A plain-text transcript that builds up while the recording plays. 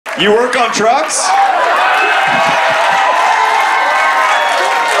You work on trucks?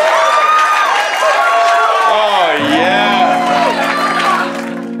 Oh, yeah.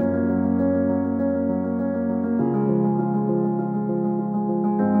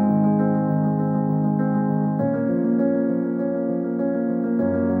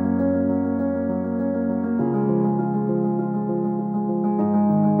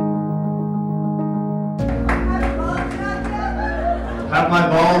 Have my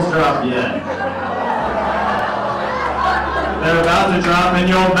balls dropped yet? They're about to drop in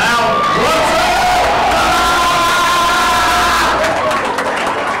your mouth. What's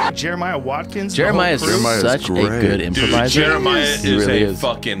up? Jeremiah Watkins. Jeremiah is such a good improviser. Dude, Jeremiah is really a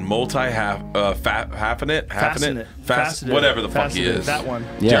fucking whatever the fuck he is. That one.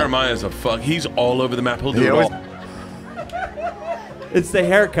 Yeah. Jeremiah is he's all over the map. He'll do it all. It's the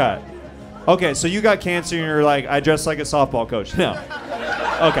haircut. Okay, so you got cancer and you're like, I dress like a softball coach. No.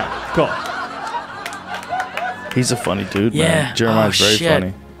 Okay, cool. He's a funny dude, Yeah. man. Jeremiah's very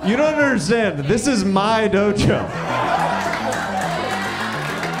funny. You don't understand. This is my dojo.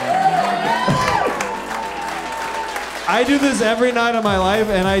 I do this every night of my life,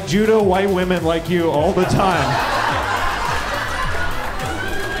 and I judo white women like you all the time.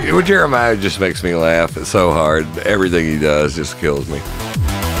 Well, Jeremiah just makes me laugh. It's so hard. Everything he does just kills me.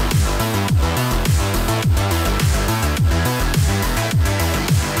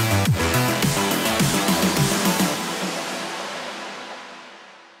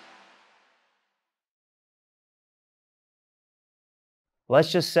 Let's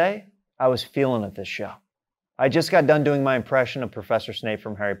just say I was feeling it this show. I just got done doing my impression of Professor Snape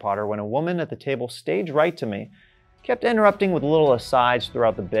from Harry Potter when a woman at the table stage right to me kept interrupting with little asides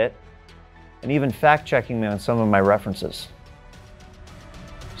throughout the bit and even fact-checking me on some of my references.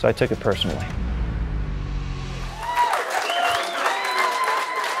 So I took it personally.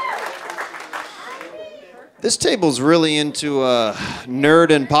 This table's really into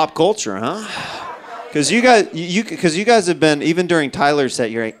nerd and pop culture, huh? Because you guys have been, even during Tyler's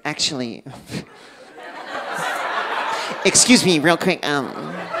set, you're like, actually, excuse me, real quick,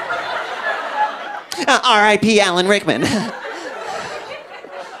 R.I.P. Alan Rickman.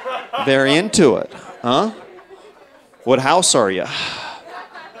 Very into it, huh? What house are you?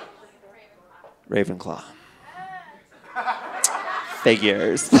 Ravenclaw.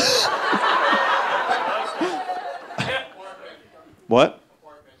 Figures. What?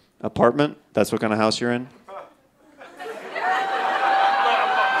 Apartment? That's what kind of house you're in?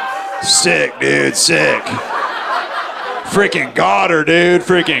 Sick, dude, sick. Freaking got her, dude.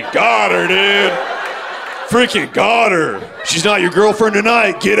 Freaking got her, dude. Freaking got her. She's not your girlfriend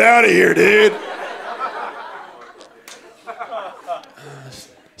tonight. Get out of here, dude.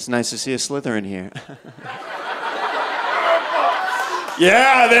 It's nice to see a Slytherin here.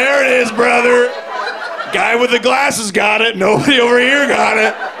 Yeah, there it is, brother. Guy with the glasses got it. Nobody over here got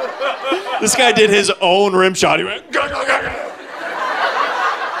it. This guy did his own rim shot. He went, gah, gah, gah, gah.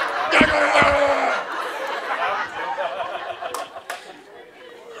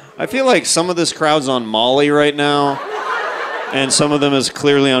 I feel like some of this crowd's on Molly right now, and some of them is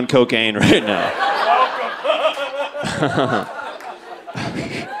clearly on cocaine right now.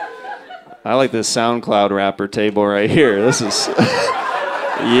 I like this SoundCloud rapper table right here. This is,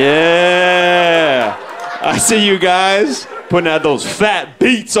 yeah. I see you guys putting out those fat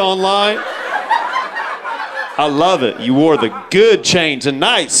beats online. I love it. You wore the good chain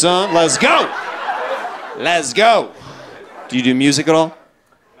tonight, son. Let's go. Let's go. Do you do music at all?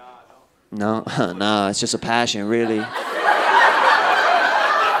 No, nah, it's just a passion, really.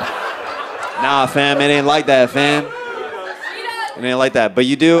 Nah, fam, it ain't like that, fam. It ain't like that, but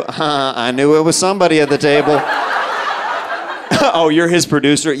you do? I knew it was somebody at the table. Oh, you're his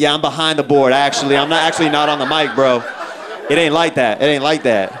producer? Yeah, I'm behind the board, actually. I'm not on the mic, bro. It ain't like that. It ain't like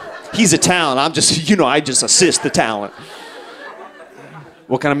that. He's a talent. I'm just, I just assist the talent.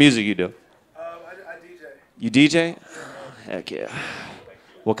 What kind of music you do? I DJ. You DJ? Heck yeah.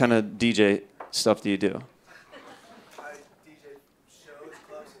 What kind of DJ stuff do you do? I DJ shows,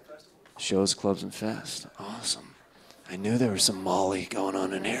 clubs, and festivals. Shows, clubs, and fest. Awesome. I knew there was some Molly going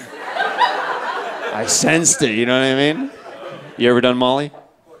on in here. I sensed it, you know what I mean? You ever done Molly?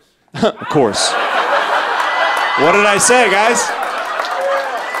 Of course. Of course. What did I say, guys?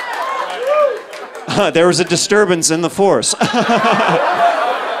 There was a disturbance in the force.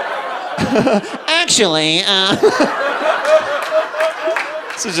 Actually,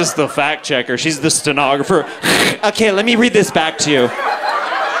 This is just the fact checker. She's the stenographer. Okay, let me read this back to you.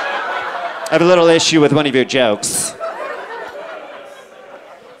 I have a little issue with one of your jokes.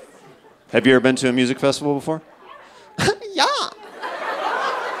 Have you ever been to a music festival before? Yeah.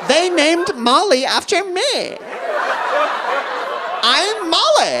 They named Molly after me. I'm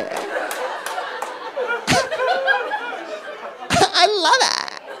Molly. I love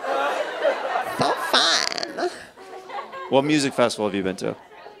it. So fun. What music festival have you been to?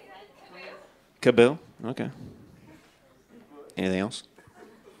 Kaboo? Okay. Anything else?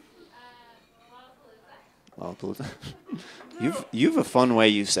 Lollapalooza. You've a fun way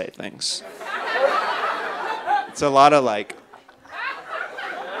you say things. It's a lot of like,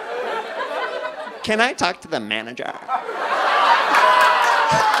 can I talk to the manager?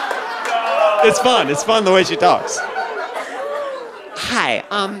 It's fun. It's fun the way she talks. Hi,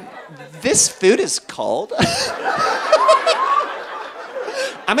 this food is cold.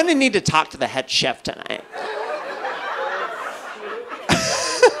 I'm gonna need to talk to the head chef tonight.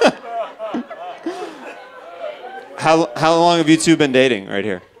 How long have you two been dating right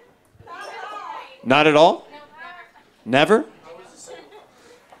here? Not at all? Never?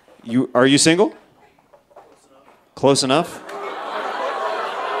 Are you single? Close enough?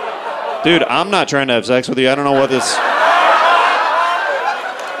 Dude, I'm not trying to have sex with you. I don't know what this...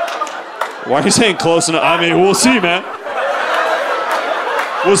 Why are you saying close enough? I mean, we'll see, man.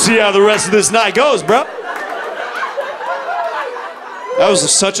 We'll see how the rest of this night goes, bro. That was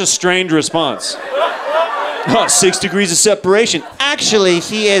such a strange response. Oh, 6 degrees of separation. Actually,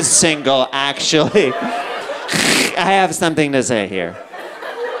 he is single, actually. I have something to say here.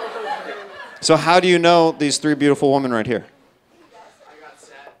 So how do you know these 3 beautiful women right here?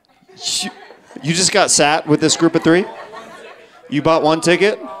 You just got sat with this group of 3? You bought 1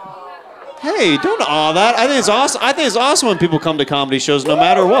 ticket? Hey, don't awe that. I think it's awesome. I think it's awesome when people come to comedy shows no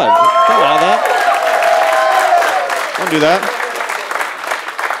matter what. Don't awe that. Don't do that.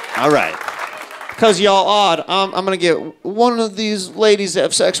 All right. Because y'all odd, I'm going to get one of these ladies to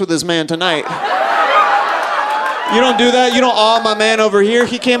have sex with this man tonight. You don't do that. You don't awe my man over here.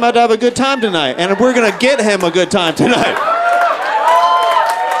 He came out to have a good time tonight. And we're going to get him a good time tonight.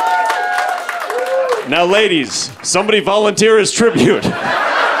 Now, ladies, somebody volunteer as tribute.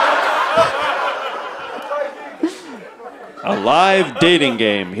 A live dating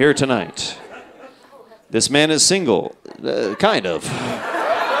game here tonight. This man is single. Kind of.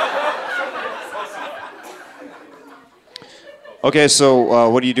 Okay, so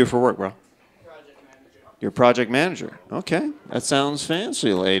what do you do for work, bro? Project manager. You're project manager. Okay, that sounds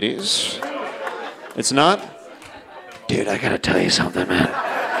fancy, ladies. It's not? Dude, I gotta tell you something, man.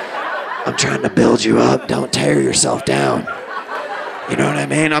 I'm trying to build you up. Don't tear yourself down. You know what I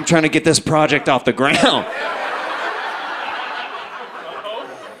mean? I'm trying to get this project off the ground.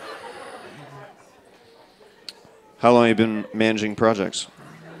 How long have you been managing projects?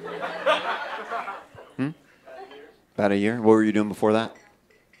 About a year? What were you doing before that?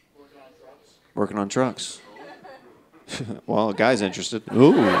 Working on trucks. Well, a guy's interested.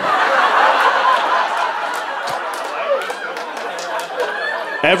 Ooh.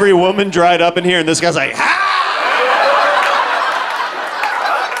 Every woman dried up in here, and this guy's like, ha!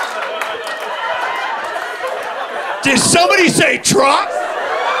 Did somebody say truck?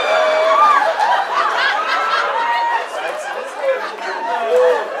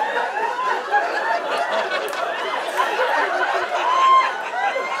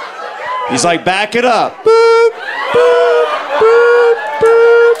 He's like, back it up. Boop, boop, boop,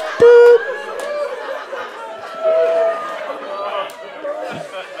 boop,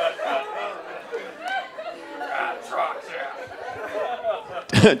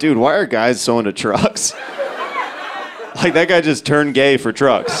 boop. Dude, why are guys so into trucks? Like, that guy just turned gay for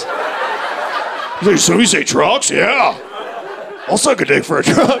trucks. He's like, so you say trucks? Yeah. I'll suck a dick for a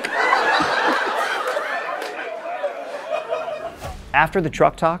truck. After the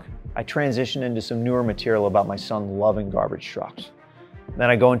truck talk, I transition into some newer material about my son loving garbage trucks. Then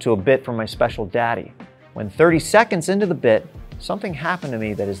I go into a bit from my special daddy. When 30 seconds into the bit, something happened to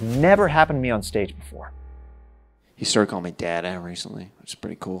me that has never happened to me on stage before. He started calling me Dada recently, which is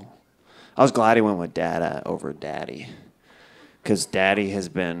pretty cool. I was glad he went with Dada over Daddy, because Daddy has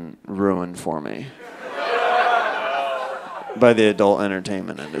been ruined for me by the adult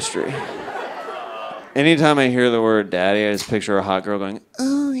entertainment industry. Anytime I hear the word daddy, I just picture a hot girl going,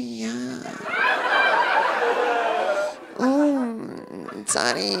 oh, yeah. Oh,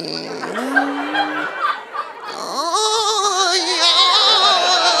 daddy. Oh,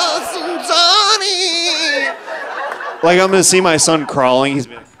 yes, daddy. Like, I'm going to see my son crawling. He's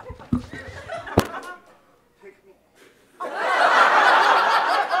been...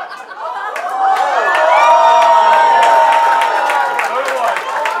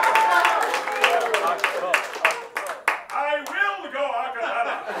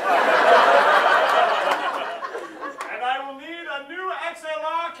 And I will need a new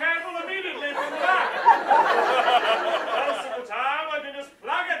XLR camera. immediately from the back. Most of the time, I can just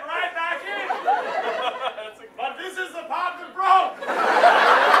plug it right back in. But this is the part that broke.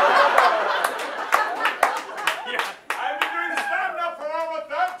 I've been doing stand-up for over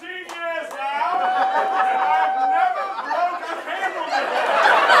 13 years now, and I've never broke a handle before.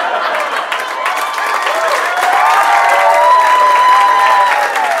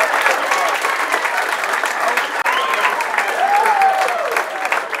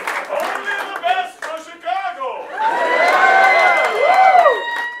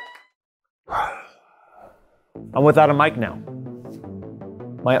 I'm without a mic now.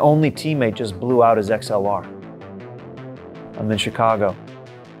 My only teammate just blew out his XLR. I'm in Chicago.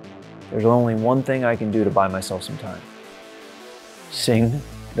 There's only one thing I can do to buy myself some time. Sing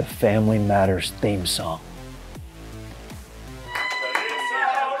the Family Matters theme song.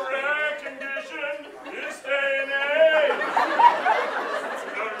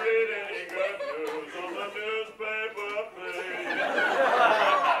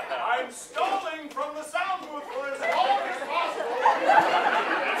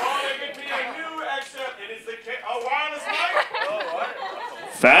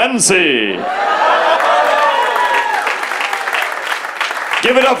 Fancy!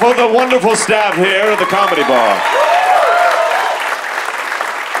 Give it up for the wonderful staff here at the Comedy Bar.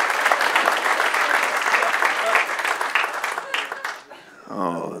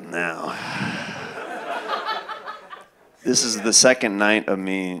 Oh, now. This is the second night of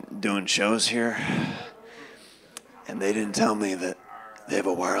me doing shows here, and they didn't tell me that they have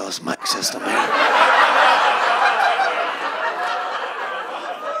a wireless mic system here.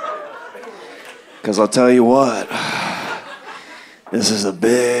 Because I'll tell you what, this is a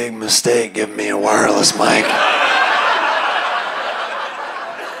big mistake giving me a wireless mic.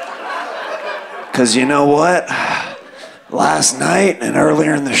 Because you know what? Last night and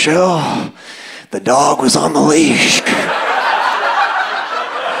earlier in the show, the dog was on the leash.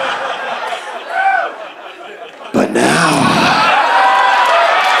 But now,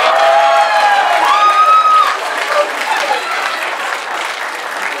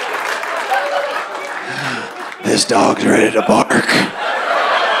 this dog's ready to bark.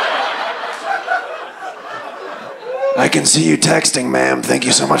 I can see you texting, ma'am. Thank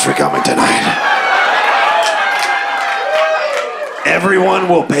you so much for coming tonight. Everyone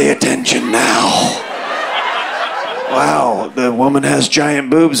will pay attention now. Wow, the woman has giant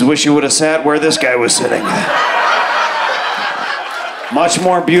boobs. Wish you would have sat where this guy was sitting. Much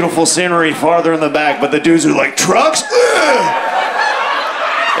more beautiful scenery farther in the back, but the dudes are like, trucks? Ugh!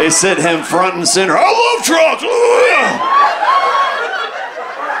 They sit him front and center. I love trucks! Ugh!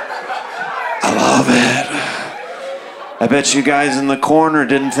 I love it. I bet you guys in the corner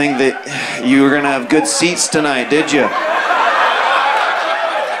didn't think that you were gonna have good seats tonight, did you?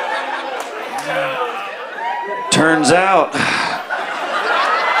 Turns out,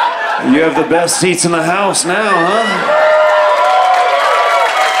 you have the best seats in the house now, huh?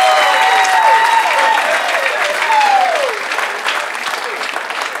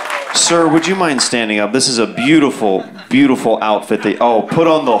 Sir, would you mind standing up? This is a beautiful, beautiful outfit. Oh, put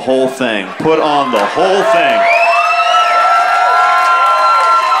on the whole thing. Put on the whole thing.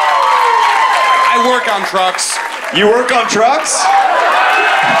 I work on trucks. You work on trucks?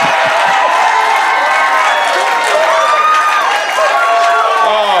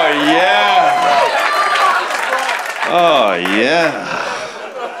 Oh, yeah. Oh, yeah.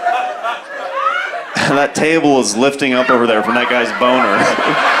 That table is lifting up over there from that guy's boner.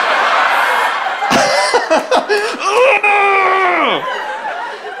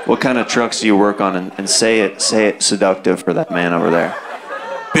 What kind of trucks do you work on? And say it seductive for that man over there.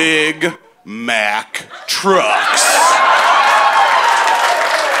 Big Mac trucks.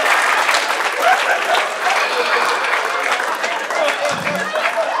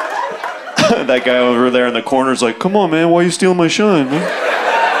 That guy over there in the corner's like, come on, man, why are you stealing my shine, man?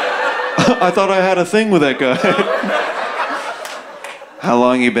 I thought I had a thing with that guy. How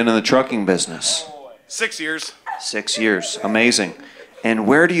long have you been in the trucking business? 6 years. 6 years. Amazing. And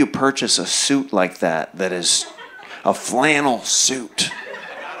where do you purchase a suit like that is a flannel suit? I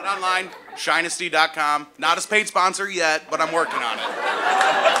got it online, shinesty.com. Not a paid sponsor yet, but I'm working on it.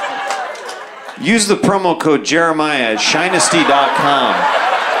 Use the promo code Jeremiah at shinesty.com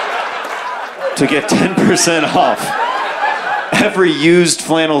to get 10% off every used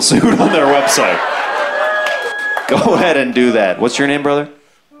flannel suit on their website. Go ahead and do that. What's your name, brother?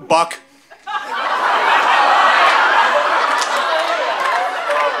 Buck.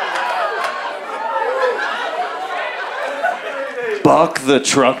 Buck the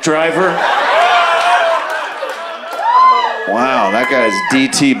truck driver? Wow, that guy's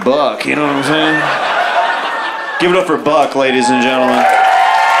DT Buck, you know what I'm saying? Give it up for Buck, ladies and gentlemen.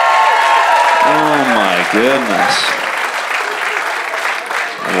 Oh my goodness.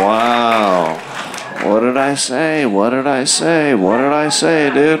 Wow. What did I say? What did I say? What did I say,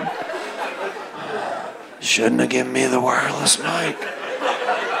 dude? Shouldn't have given me the wireless mic.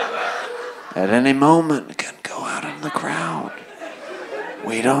 At any moment, it can go out in the crowd.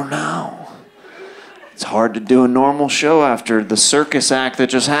 We don't know. It's hard to do a normal show after the circus act that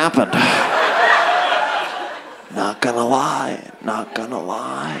just happened. Not gonna lie, not gonna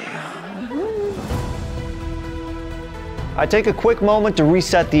lie. I take a quick moment to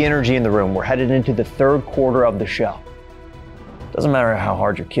reset the energy in the room. We're headed into the third quarter of the show. Doesn't matter how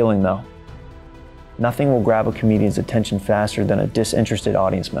hard you're killing though. Nothing will grab a comedian's attention faster than a disinterested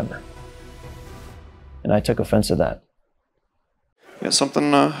audience member. And I took offense to that. You got something,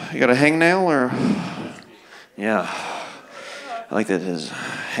 you got a hangnail or? Yeah. I like that his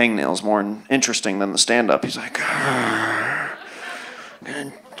hangnail's more interesting than the stand-up. He's like,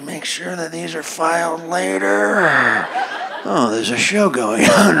 gonna make sure that these are filed later. Oh, there's a show going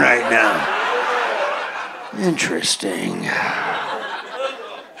on right now. Interesting.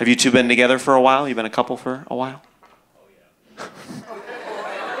 Have you two been together for a while? You been a couple for a while?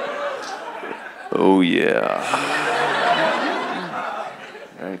 Oh, yeah.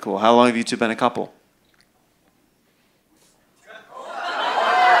 Very cool. How long have you two been a couple?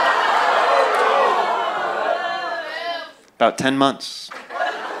 About 10 months.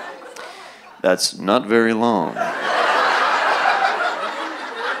 That's not very long.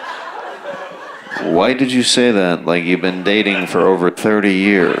 Why did you say that like you've been dating for over 30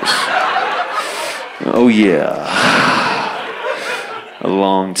 years? Oh, yeah. A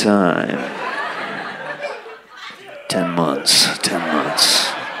long time. 10 months. 10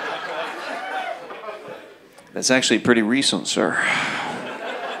 months. That's actually pretty recent, sir.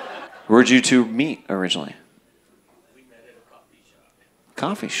 Where'd you two meet originally? We met at a coffee shop.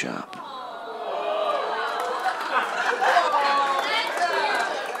 Coffee shop.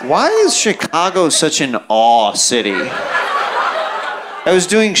 Why is Chicago such an awe city? I was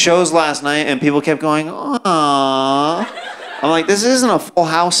doing shows last night and people kept going, aww. I'm like, this isn't a Full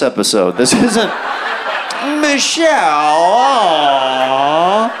House episode. This isn't Michelle.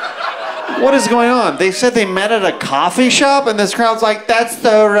 Aww. What is going on? They said they met at a coffee shop and this crowd's like, that's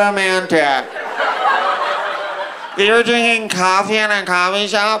so romantic. You were drinking coffee in a coffee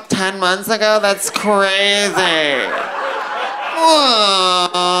shop 10 months ago? That's crazy.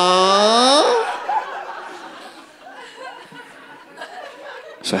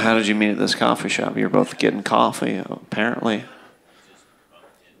 So how did you meet at this coffee shop? You were both getting coffee, apparently.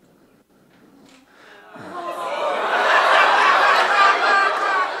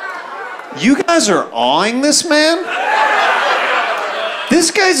 You guys are awing this man? This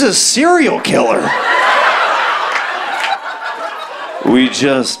guy's a serial killer. We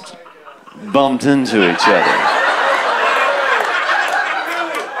just bumped into each other.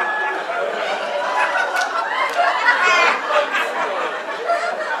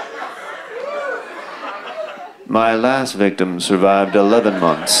 My last victim survived 11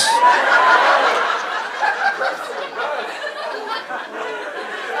 months.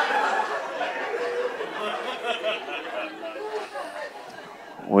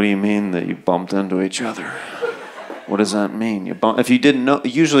 What do you mean that you bumped into each other? What does that mean? You bump, if you didn't know,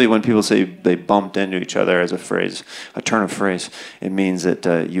 usually when people say they bumped into each other as a phrase, a turn of phrase, it means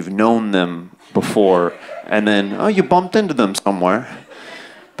that you've known them before and then, oh, you bumped into them somewhere.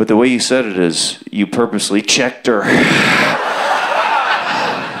 But the way you said it is, you purposely checked her.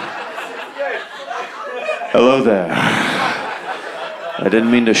 Hello there. I didn't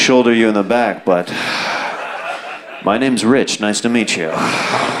mean to shoulder you in the back, but my name's Rich. Nice to meet you.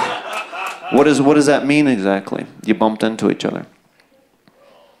 What does that mean exactly? You bumped into each other.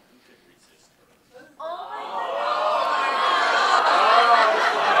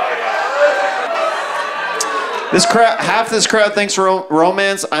 This crowd, half this crowd thinks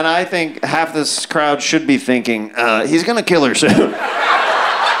romance, and I think half this crowd should be thinking, he's gonna kill her soon.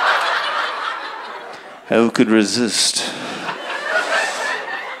 Who could resist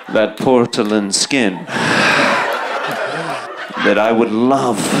that porcelain skin that I would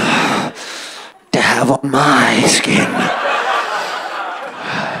love to have on my skin?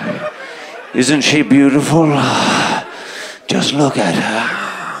 Isn't she beautiful? Just look at her.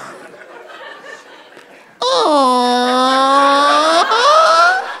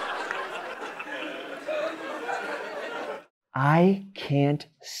 I can't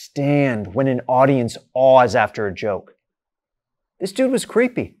stand when an audience awes after a joke. This dude was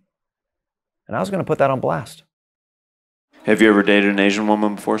creepy, and I was going to put that on blast. Have you ever dated an Asian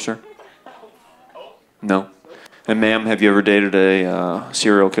woman before, sir? No. And ma'am, have you ever dated a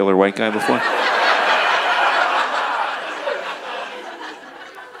serial killer white guy before?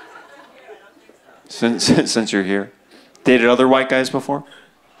 Since you're here. Dated other white guys before?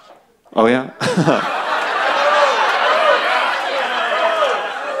 Oh, yeah?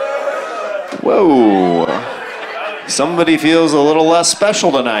 Whoa. Somebody feels a little less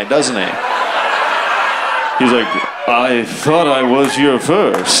special tonight, doesn't he? He's like, I thought I was here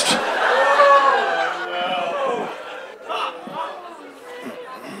first.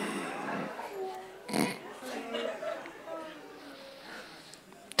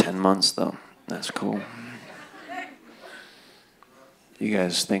 10 months, though. That's cool. You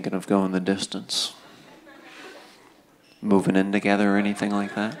guys thinking of going the distance? Moving in together or anything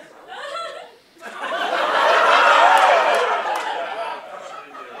like that?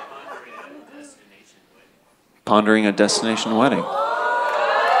 Pondering a destination wedding.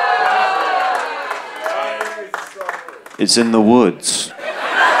 It's in the woods.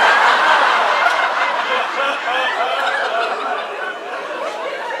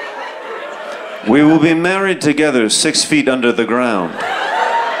 We will be married together 6 feet under the ground.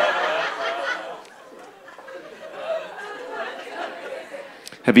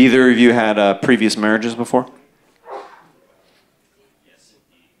 Have either of you had previous marriages before?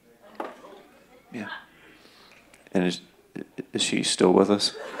 Yeah. And is she still with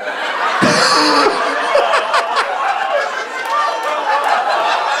us?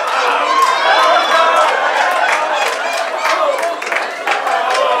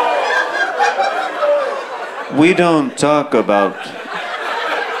 We don't talk about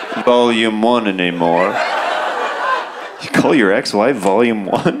Volume 1 anymore. You call your ex-wife Volume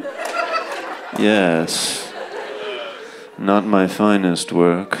 1? Yes. Not my finest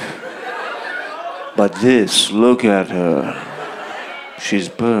work. But this, look at her. She's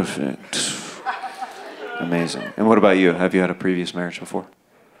perfect. Amazing. And what about you? Have you had a previous marriage before?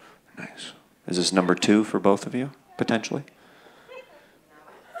 Nice. Is this number 2 for both of you, potentially?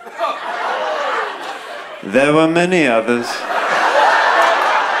 There were many others.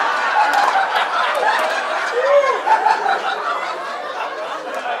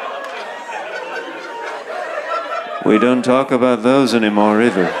 We don't talk about those anymore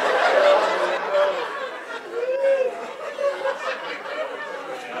either.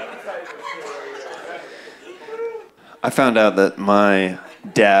 I found out that my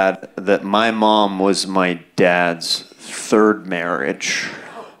mom was my dad's 3rd marriage.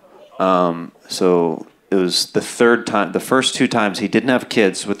 So it was the 3rd time. The first 2 times he didn't have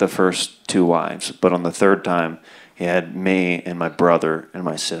kids with the first 2 wives, but on the 3rd time he had me and my brother and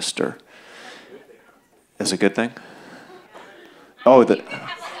my sister. Is it a good thing? Oh,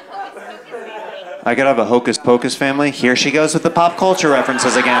 I could have a Hocus Pocus family. Here she goes with the pop culture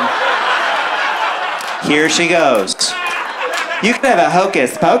references again. Here she goes. You could have a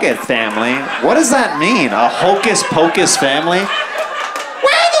Hocus Pocus family. What does that mean? A Hocus Pocus family?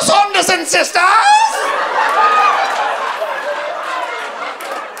 We're the Saunderson sisters!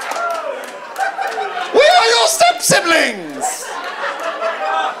 We are your step-siblings!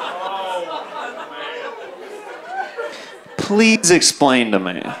 Please explain to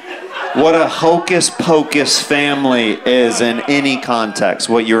me what a Hocus Pocus family is in any context,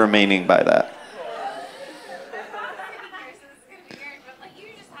 what you're meaning by that.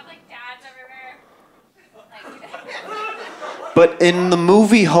 But in the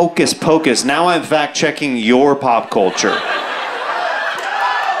movie Hocus Pocus, now I'm fact-checking your pop culture.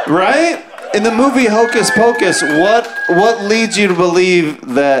 Right? In the movie Hocus Pocus, what leads you to believe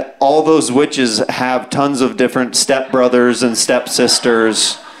that all those witches have tons of different stepbrothers and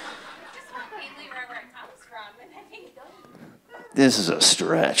stepsisters? This is a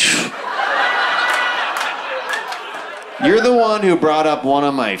stretch. You're the one who brought up one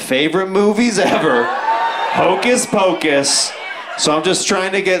of my favorite movies ever, Hocus Pocus. So I'm just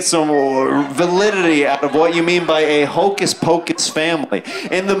trying to get some validity out of what you mean by a Hocus Pocus family.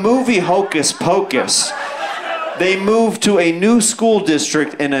 In the movie Hocus Pocus, they move to a new school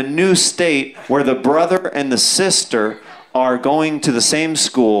district in a new state where the brother and the sister are going to the same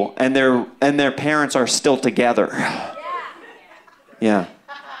school and their parents are still together. Yeah.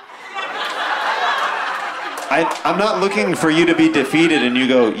 I'm not looking for you to be defeated and you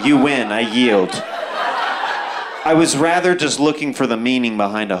go, you win, I yield. I was rather just looking for the meaning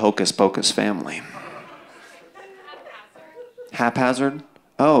behind a Hocus Pocus family. Haphazard?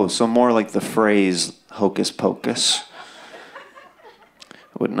 Oh, so more like the phrase Hocus Pocus.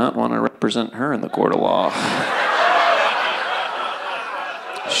 I would not want to represent her in the court of law.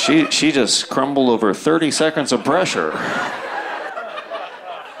 She just crumbled over 30 seconds of pressure.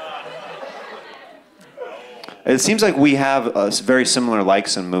 It seems like we have very similar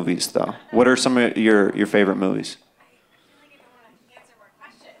likes in movies, though. What are some of your favorite movies?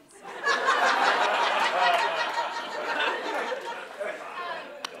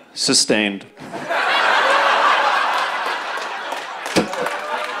 Sustained.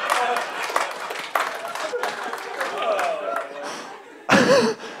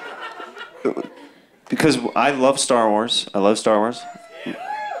 Because I love Star Wars. I love Star Wars.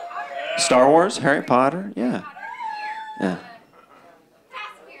 Star Wars, Harry Potter, yeah. Yeah.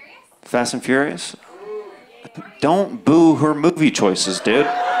 Fast and Furious? Don't boo her movie choices, dude.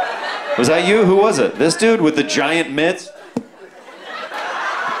 Was that you? Who was it? This dude with the giant mitts?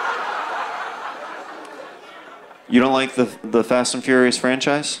 You don't like the Fast and Furious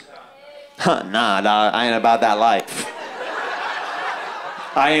franchise? Huh, nah, dog, I ain't about that life.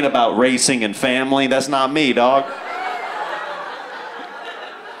 I ain't about racing and family. That's not me, dog.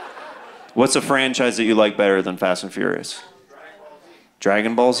 What's a franchise that you like better than Fast and Furious?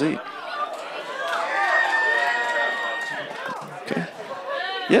 Dragon Ball Z. Okay.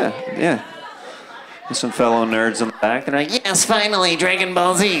 Yeah. There's some fellow nerds in the back. They're like, yes, finally, Dragon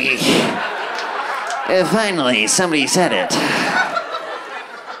Ball Z. Finally, somebody said it.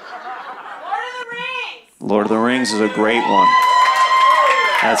 Lord of the Rings is a great one.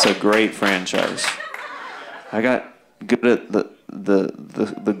 That's a great franchise. I got good at the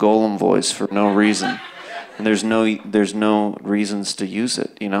Golem voice for no reason, and there's no reasons to use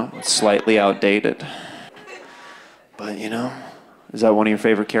it. You know, it's slightly outdated. But you know, is that one of your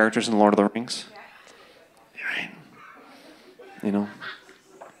favorite characters in Lord of the Rings? Right. You know,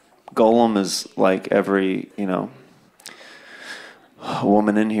 Golem is like every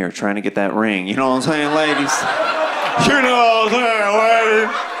woman in here trying to get that ring. You know what I'm saying, ladies? You know what I'm saying, ladies?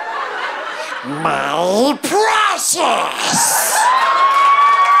 My precious!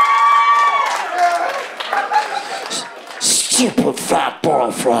 Stupid fat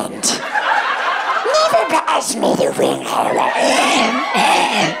boyfriend. Never buys me the ring,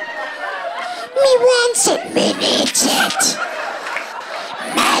 me wants it, me needs it.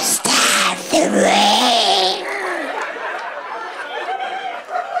 Must have the ring.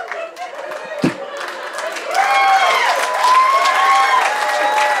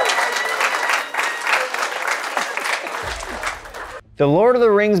 The Lord of the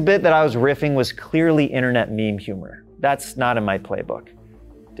Rings bit that I was riffing was clearly internet meme humor. That's not in my playbook.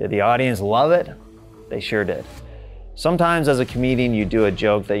 Did the audience love it? They sure did. Sometimes as a comedian, you do a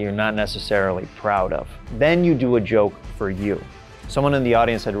joke that you're not necessarily proud of. Then you do a joke for you. Someone in the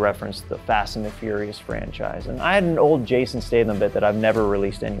audience had referenced the Fast and the Furious franchise, and I had an old Jason Statham bit that I've never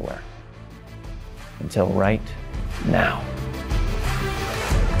released anywhere. Until right now.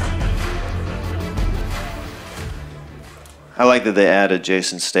 I like that they added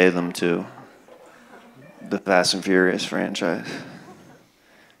Jason Statham to the Fast and Furious franchise.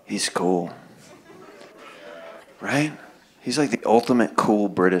 He's cool. Right? He's like the ultimate cool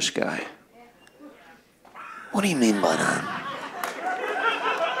British guy. What do you mean by that?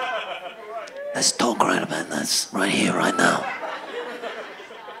 Let's talk right about this right here, right now.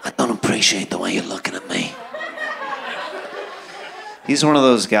 I don't appreciate the way you're looking at me. He's one of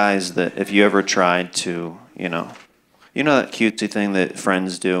those guys that if you ever tried to, you know that cutesy thing that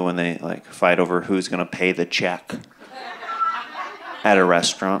friends do when they like fight over who's gonna pay the check at a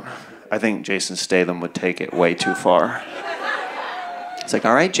restaurant? I think Jason Statham would take it way too far. It's like,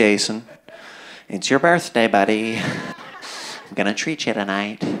 all right, Jason, it's your birthday, buddy. I'm gonna treat you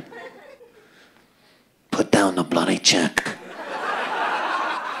tonight. Put down the bloody check.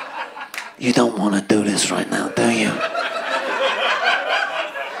 You don't want to do this right now, do you?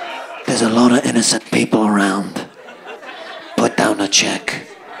 There's a lot of innocent people around. Put down the check,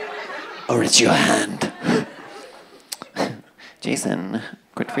 or it's your hand. Jason,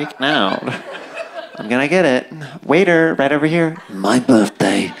 quit freaking out. I'm gonna get it. Waiter, right over here. My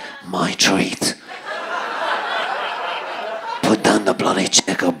birthday, my treat. Put down the bloody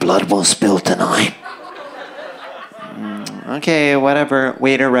check or blood will spill tonight. Okay, whatever.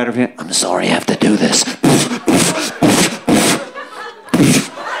 Waiter, right over here. I'm sorry I have to do this.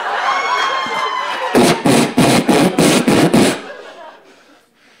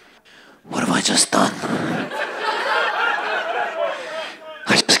 What have I just done?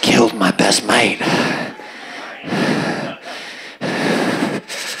 I just killed my best mate.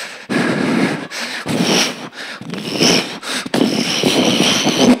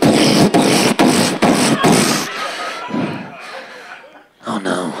 Oh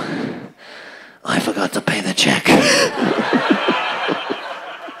no, I forgot to pay the check.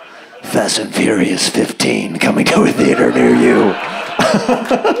 Furious 15 coming to a theater near you.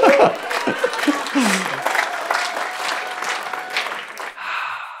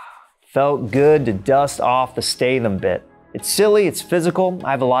 Felt good to dust off the stay them bit. It's silly, it's physical,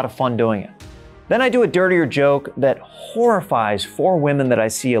 I have a lot of fun doing it. Then I do a dirtier joke that horrifies 4 women that I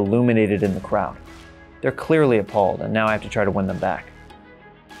see illuminated in the crowd. They're clearly appalled, and now I have to try to win them back.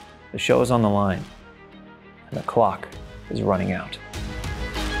 The show is on the line, and the clock is running out.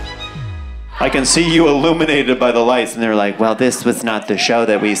 I can see you illuminated by the lights, and they're like, well, this was not the show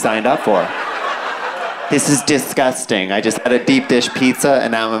that we signed up for. This is disgusting. I just had a deep dish pizza,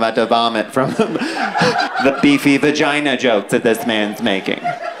 and now I'm about to vomit from the beefy vagina joke that this man's making.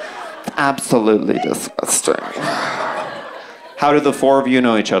 Absolutely disgusting. How do the 4 of you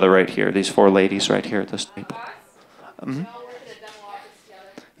know each other right here? These 4 ladies right here at this table.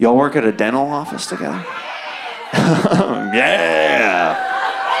 Y'all work at a dental office together? Yeah!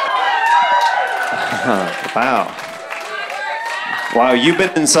 Wow. Wow, you've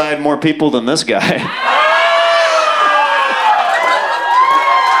been inside more people than this guy.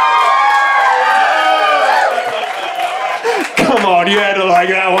 Come on, you had to like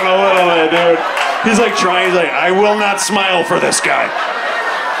that one a little bit, dude. He's like trying, he's like, I will not smile for this guy.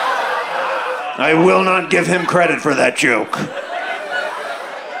 I will not give him credit for that joke.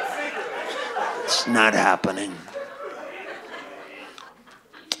 It's not happening.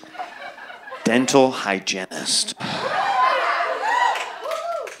 Dental hygienist.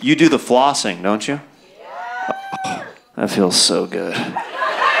 You do the flossing, don't you? Oh, that feels so good.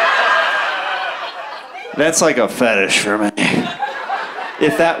 That's like a fetish for me.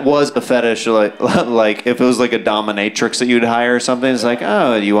 If that was a fetish, like if it was like a dominatrix that you'd hire or something, it's like,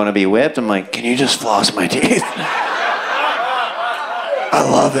 oh, you want to be whipped? I'm like, can you just floss my teeth? I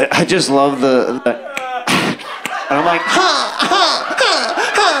love it. I just love the and I'm like, ha, ha,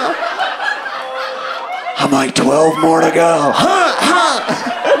 ha, ha. I'm like, 12 more to go. Ha, ha.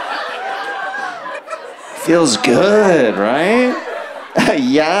 Feels good, right?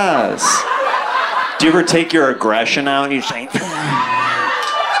 Yes. Do you ever take your aggression out and you say,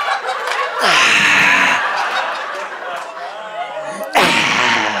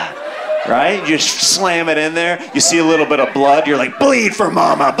 right? You just slam it in there. You see a little bit of blood. You're like, bleed for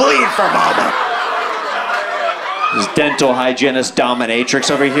mama, bleed for mama. This dental hygienist dominatrix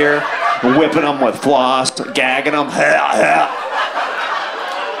over here, whipping them with floss, gagging them.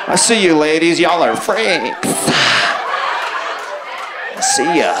 I see you ladies, y'all are freaks. I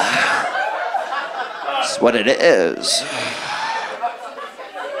see ya. That's what it is.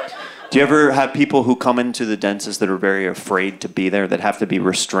 Do you ever have people who come into the dentist that are very afraid to be there, that have to be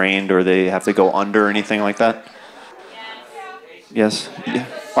restrained or they have to go under or anything like that? Yes? Yeah.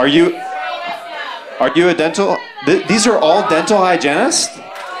 Are you a dental? These are all dental hygienists?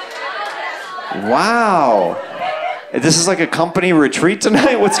 Wow. This is like a company retreat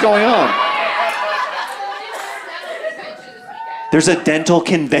tonight? What's going on? There's a dental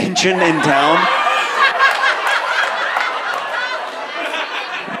convention in town?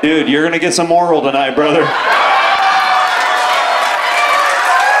 Dude, you're gonna get some oral tonight, brother.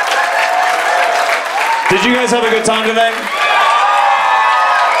 Did you guys have a good time today?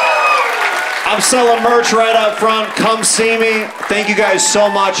 I'm selling merch right up front. Come see me. Thank you guys so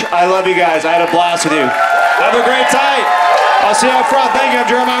much. I love you guys. I had a blast with you. Have a great night. I'll see you up front. Thank you. I'm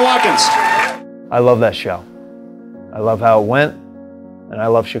Jeremiah Watkins. I love that show. I love how it went, and I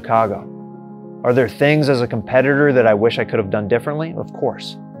love Chicago. Are there things as a competitor that I wish I could have done differently? Of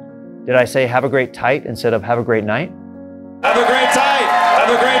course. Did I say have a great tight instead of have a great night? Have a great tight. Have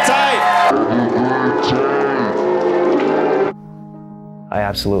a great tight. I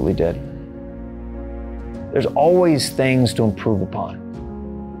absolutely did. There's always things to improve upon.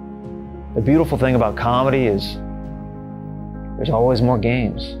 The beautiful thing about comedy is there's always more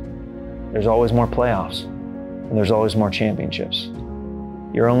games. There's always more playoffs. And there's always more championships.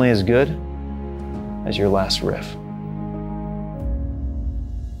 You're only as good as your last riff.